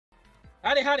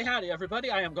Howdy, howdy, howdy,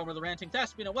 everybody. I am Gomer the Ranting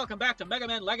Thespian, and welcome back to Mega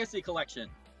Man Legacy Collection.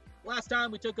 Last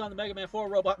time we took on the Mega Man 4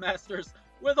 Robot Masters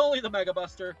with only the Mega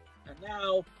Buster, and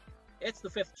now it's the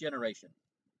 5th generation.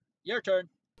 Your turn.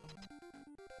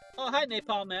 Oh, hi,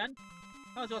 Napalm Man.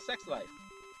 How's your sex life?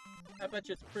 I bet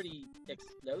you it's pretty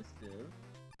explosive.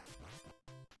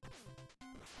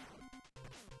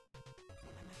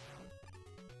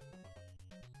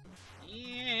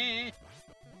 Yeah.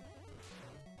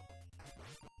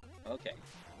 Okay.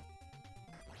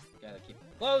 Gotta keep him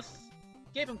close.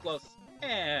 Keep him close.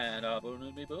 And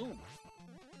boom, boom.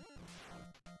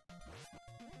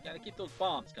 Gotta keep those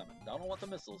bombs coming. I don't want the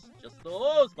missiles. Just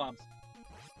those bombs.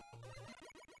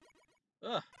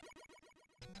 Ugh.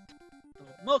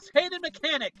 The most hated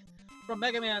mechanic from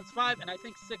Mega Man 5, and I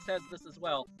think 6 has this as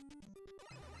well.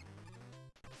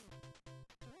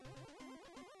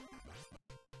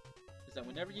 Is that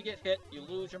whenever you get hit, you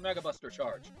lose your Mega Buster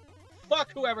charge.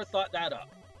 Fuck whoever thought that up.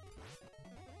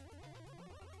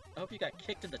 I hope you got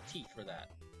kicked in the teeth for that.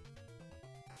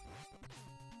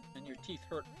 And your teeth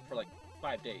hurt for like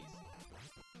 5 days.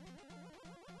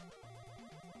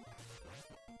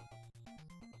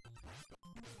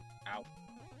 Ow.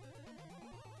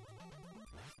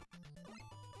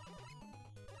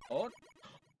 Oh.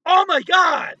 Oh my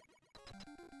god!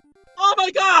 Oh my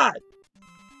god!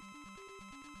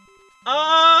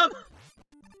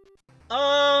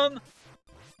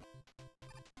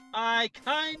 I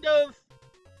kind of...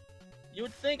 You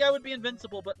would think I would be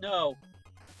invincible, but no.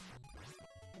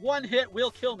 One hit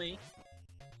will kill me.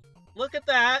 Look at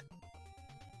that.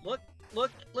 Look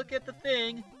at the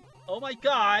thing. Oh my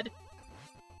god.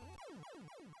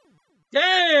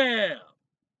 Damn!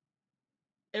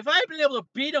 If I had been able to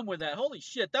beat him with that, holy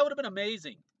shit, that would have been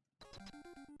amazing.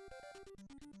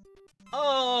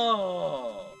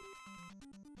 Oh.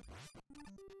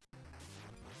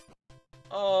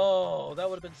 Oh, that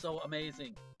would have been so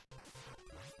amazing.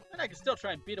 And I could still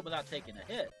try and beat him without taking a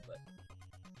hit,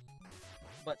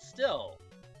 but still.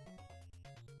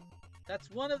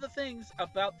 That's one of the things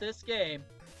about this game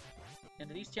and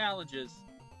these challenges.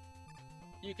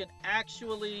 You can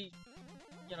actually,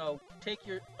 you know, take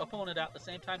your opponent out at the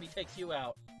same time he takes you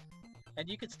out. And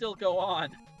you can still go on.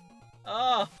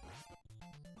 Oh.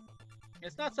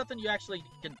 It's not something you actually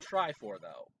can try for,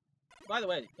 though. By the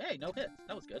way, hey, no hits.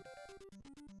 That was good.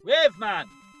 Wave man!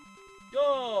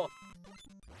 Yo!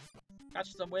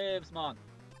 Catch some waves, man.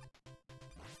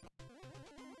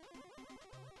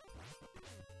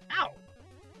 Ow!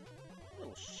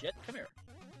 Little shit, come here.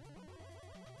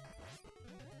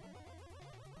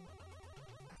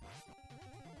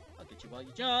 I'll get you while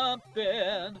you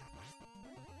jumpin'.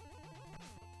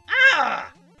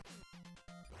 Ah!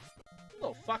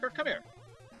 Little fucker, come here.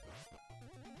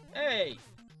 Hey!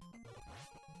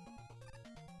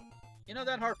 You know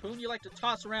that harpoon you like to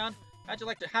toss around? How'd you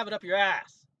like to have it up your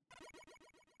ass?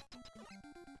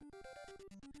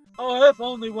 Oh, if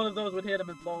only one of those would hit him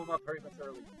and blow him up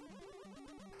prematurely.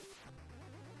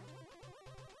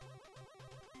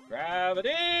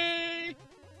 Gravity!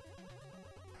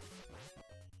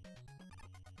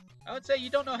 I would say you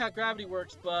don't know how gravity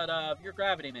works, but you're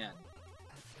Gravity Man.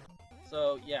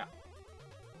 So, yeah.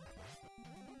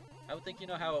 I would think you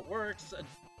know how it works, and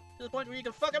to the point where you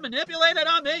can fucking manipulate it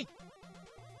on me!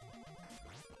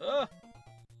 Ugh.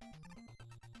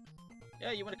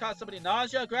 Yeah, you want to cause somebody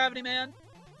nausea, Gravity Man?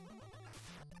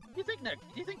 Do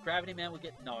you think Gravity Man would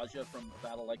get nausea from a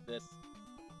battle like this?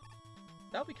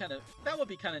 That would be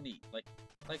kind of neat.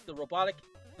 Like the robotic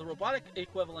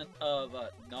equivalent of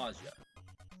nausea.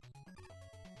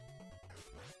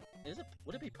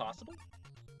 Would it be possible?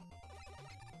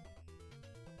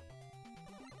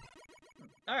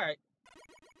 Alright.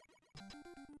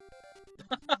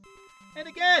 And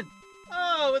again!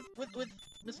 Oh, with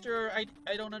Mr.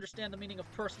 I don't understand the meaning of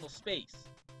personal space.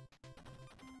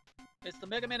 It's the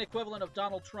Mega Man equivalent of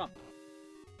Donald Trump.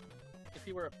 If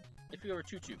he were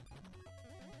Choo-Choo.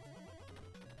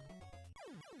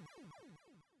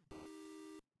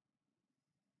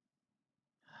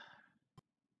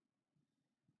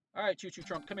 Alright, Choo-Choo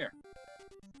Trump, come here.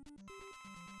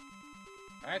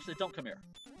 Actually, don't come here.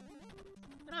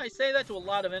 You know, I say that to a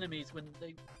lot of enemies when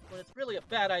it's really a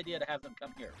bad idea to have them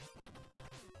come here.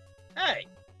 Hey!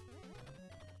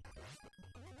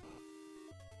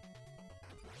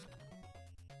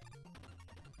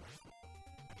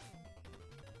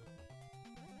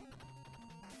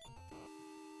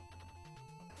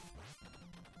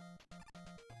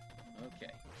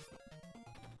 Okay.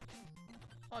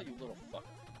 Oh, you little fucker.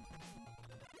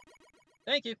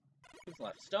 Thank you. Who's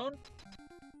left? Stone?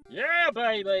 Yeah,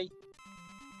 baby!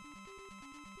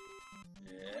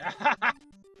 Yeah,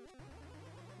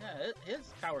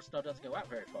 his power snow doesn't go out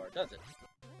very far, does it?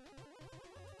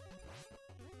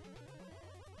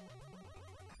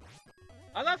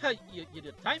 I love how you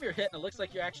time your hit and it looks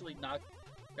like you're actually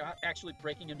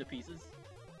breaking him to pieces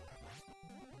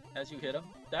as you hit him.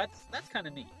 That's kind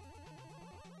of neat.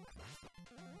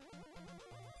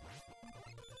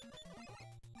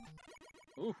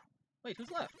 Ooh, wait,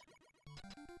 who's left?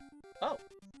 Oh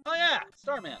yeah,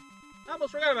 Starman. I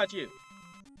almost forgot about you.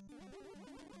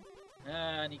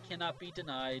 And he cannot be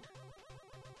denied.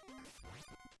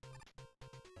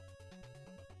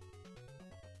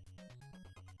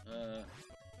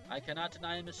 I cannot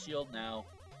deny him his shield now.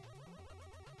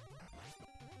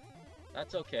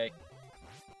 That's okay.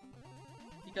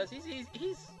 Because he's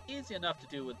easy enough to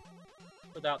do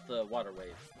without the water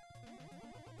wave.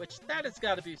 Which, that has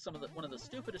got to be one of the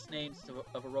stupidest names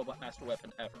of a Robot Master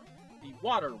weapon ever. The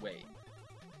water wave.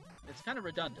 It's kind of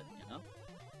redundant, you know?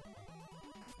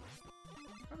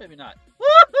 Or maybe not.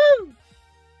 Woohoo!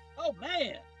 Oh,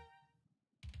 man!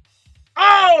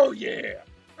 Oh, yeah!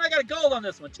 I got a gold on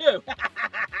this one, too!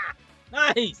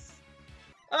 Nice!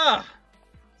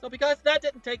 So because that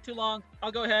didn't take too long,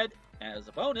 I'll go ahead, as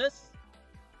a bonus...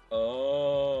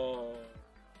 Oh,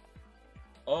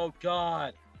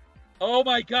 God. Oh,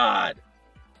 my God.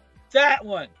 That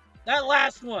one. That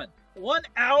last one. 1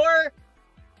 hour?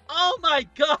 Oh, my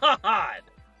God.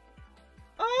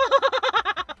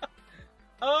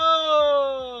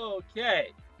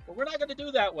 Okay. But we're not going to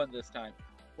do that one this time.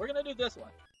 We're going to do this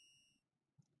one.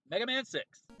 Mega Man 6.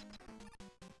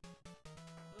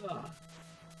 Ugh.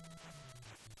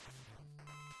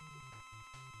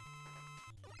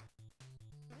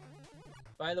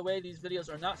 By the way, these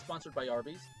videos are not sponsored by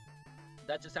Arby's.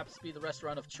 That just happens to be the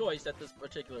restaurant of choice at this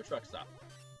particular truck stop.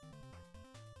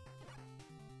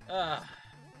 They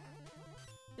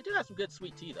do have some good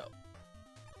sweet tea, though.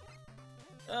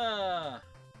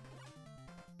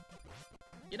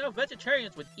 You know,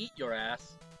 vegetarians would eat your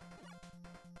ass.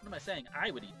 What am I saying?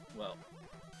 I would eat. Well,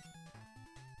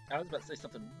 I was about to say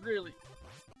something really...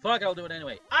 Fuck, I'll do it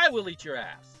anyway. I will eat your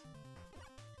ass.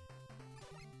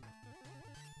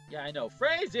 Yeah, I know.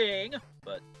 Phrasing!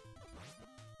 But...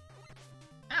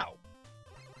 Ow.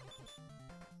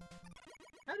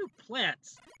 How do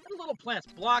little plants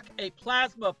block a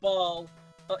plasma ball?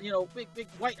 You know, big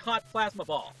white hot plasma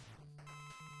ball.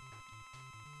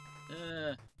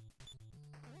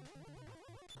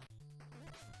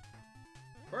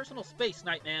 Personal space,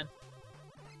 Nightman.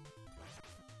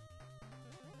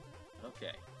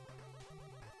 Okay.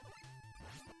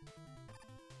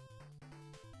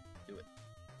 Do it.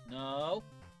 No.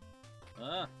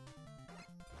 There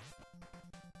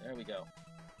we go.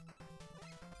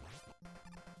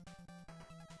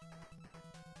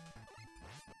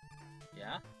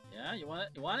 Yeah, you want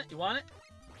it?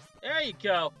 There you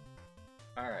go.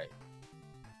 Alright.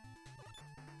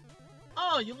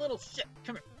 Oh, you little shit.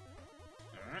 Come here.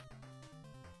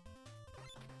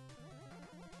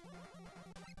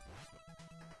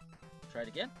 Try it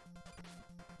again.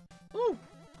 Woo!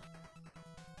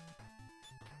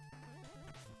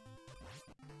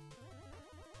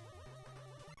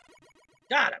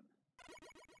 Got him!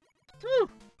 Woo!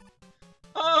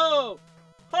 Oh!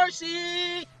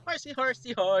 Horsey! Horsey,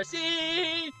 horsey,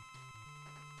 horsey!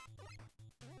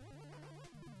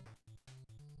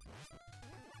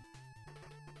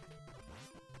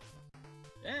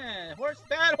 Yeah,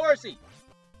 bad horsey!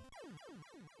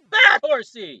 Bad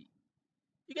horsey!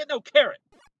 You get no carrot!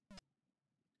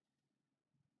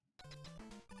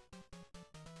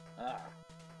 At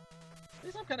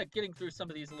least I'm kind of getting through some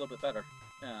of these a little bit better.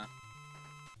 Yeah.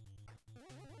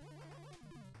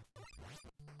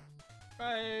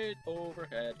 Right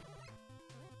overhead.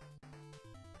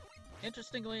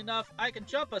 Interestingly enough, I can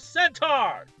jump a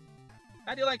centaur!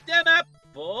 How do you like them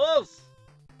apples?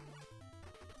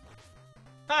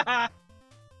 Haha!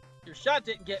 Your shot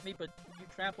didn't get me, but you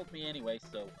trampled me anyway,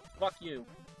 so fuck you.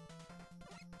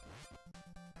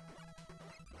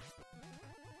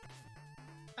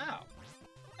 Ow.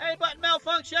 Hey, button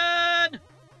malfunction!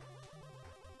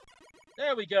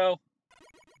 There we go.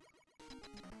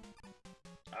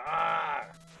 Ah!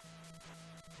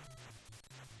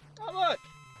 Oh, look!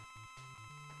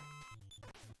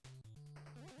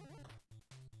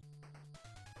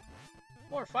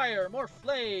 More fire, more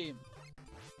flame!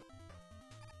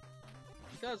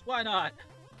 Because why not?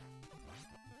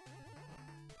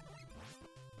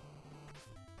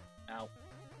 Ow.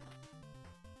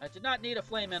 I did not need a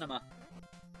flame enema.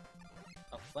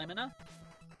 A flame enema?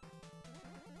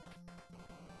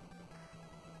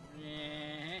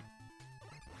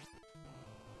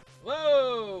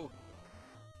 Whoa!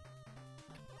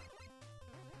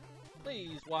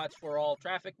 Please watch for all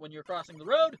traffic when you're crossing the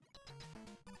road.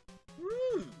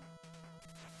 Woo!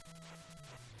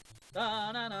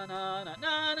 Na na na na na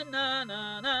na na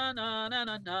na na na na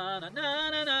na na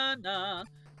na na na.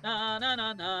 Na na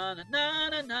na na na na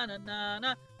na na na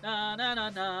na na na na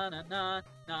na na na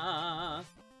na.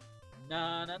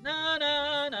 Na na na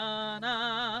na na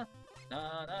na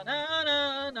na na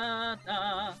na na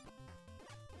na.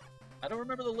 I don't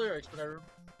remember the lyrics, but I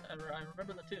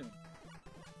remember the tune.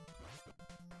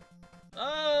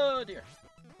 Oh dear.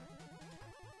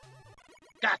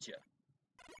 Gotcha.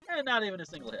 And not even a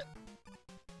single hit.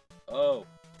 Oh.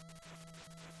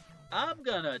 I'm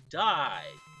gonna die,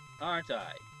 aren't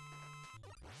I?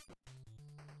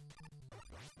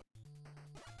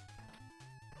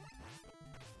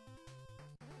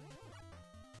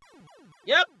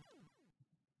 Yep.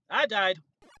 I died.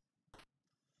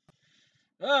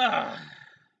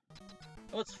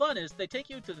 What's fun is they take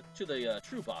you to the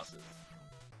true bosses,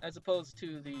 as opposed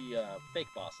to the fake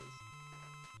bosses.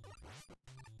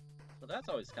 So that's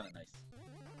always kind of nice.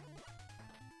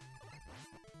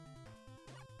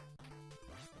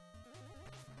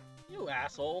 You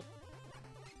asshole.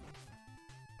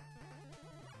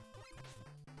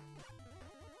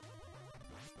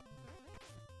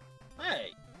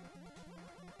 Hey.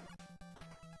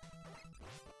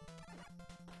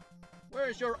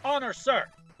 Where's your honor, sir?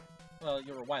 Well,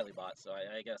 you're a Wily bot, so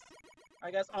I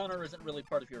guess honor isn't really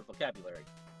part of your vocabulary.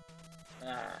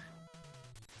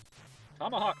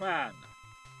 Tomahawk Man.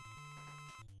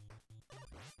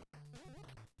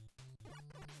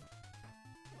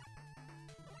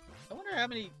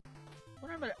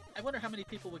 I wonder how many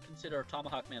people would consider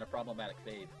Tomahawk Man a problematic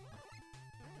fave.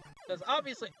 Because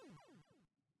obviously,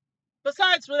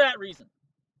 besides for that reason,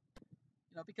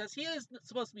 you know, because he is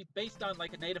supposed to be based on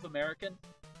like a Native American.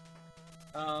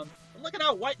 But look at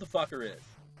how white the fucker is.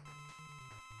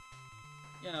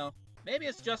 You know, maybe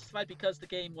it's justified because the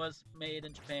game was made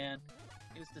in Japan.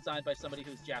 It was designed by somebody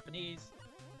who's Japanese.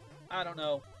 I don't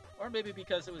know. Or maybe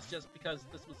because it was just because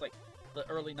this was like the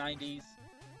early 90s.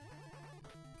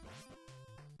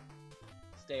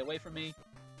 Stay away from me.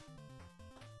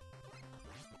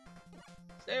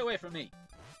 Stay away from me.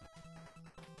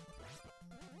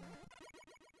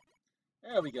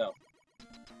 There we go.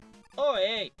 Oh,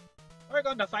 hey. We're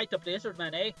going to fight the Blizzard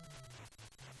Man, eh?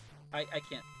 I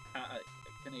can't.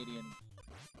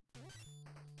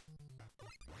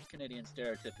 Canadian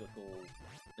stereotypical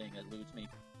thing eludes me.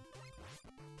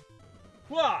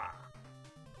 Wah!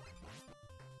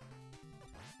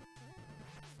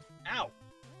 Ow!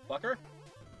 Fucker.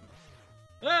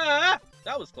 Ah!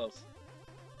 That was close.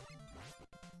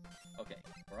 Okay,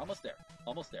 we're almost there.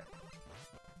 Almost there.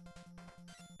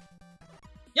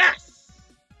 Yes!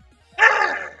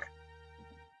 Ah!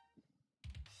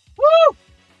 Woo!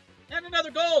 And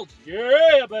another gold!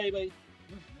 Yeah, baby!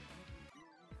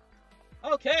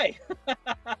 Okay.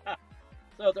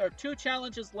 So there are 2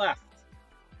 challenges left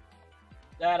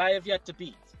that I have yet to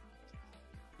beat.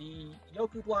 The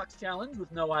Yoku Blocks challenge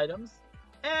with no items,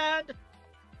 and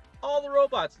all the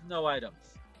robots with no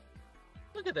items.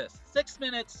 Look at this. 6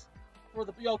 minutes for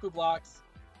the Yoku Blocks,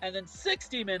 and then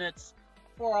 60 minutes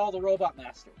for all the Robot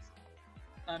Masters.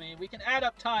 I mean, we can add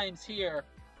up times here.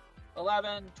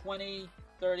 11, 20,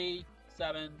 30,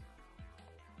 7,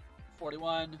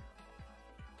 41.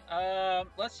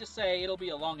 Let's just say it'll be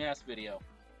a long-ass video.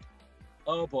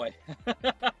 Oh boy.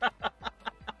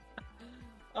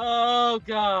 Oh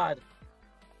god.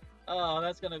 Oh,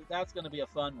 that's gonna be a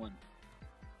fun one.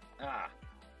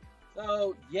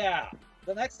 So yeah,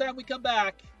 the next time we come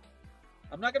back,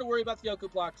 I'm not gonna worry about the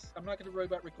Yoku Blocks. I'm not gonna worry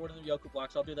about recording the Yoku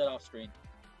Blocks. I'll do that off screen.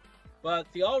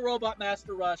 But the All Robot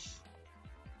Master Rush,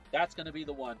 that's gonna be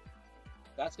the one.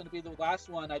 That's gonna be the last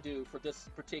one I do for this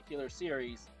particular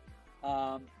series.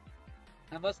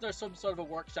 Unless there's some sort of a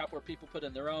workshop where people put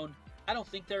in their own. I don't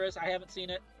think there is. I haven't seen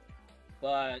it.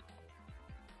 But,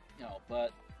 you know,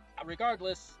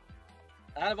 regardless,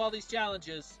 out of all these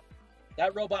challenges,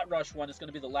 that Robot Rush one is going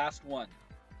to be the last one.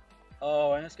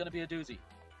 Oh, and it's going to be a doozy.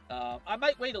 I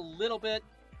might wait a little bit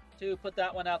to put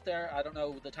that one out there. I don't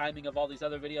know the timing of all these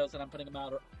other videos that I'm putting them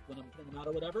out, or when I'm putting them out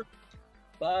or whatever.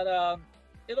 But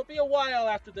it'll be a while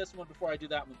after this one before I do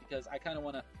that one, because I kind of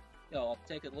want to, you know, I'll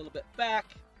take it a little bit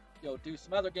back, you know, do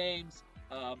some other games,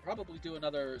 probably do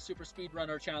another Super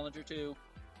Speedrunner challenge or two,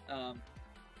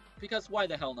 because why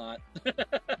the hell not?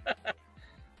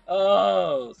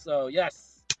 Oh, so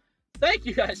yes, thank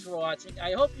you guys for watching.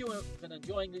 I hope you have been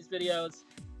enjoying these videos,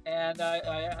 and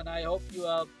I hope you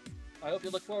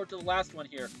look forward to the last one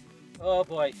here. Oh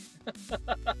boy.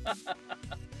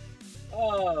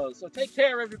 Oh, so take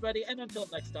care, everybody, and until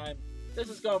next time, this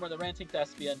is Gomer, the Ranting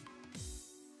Thespian,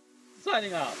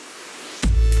 signing off.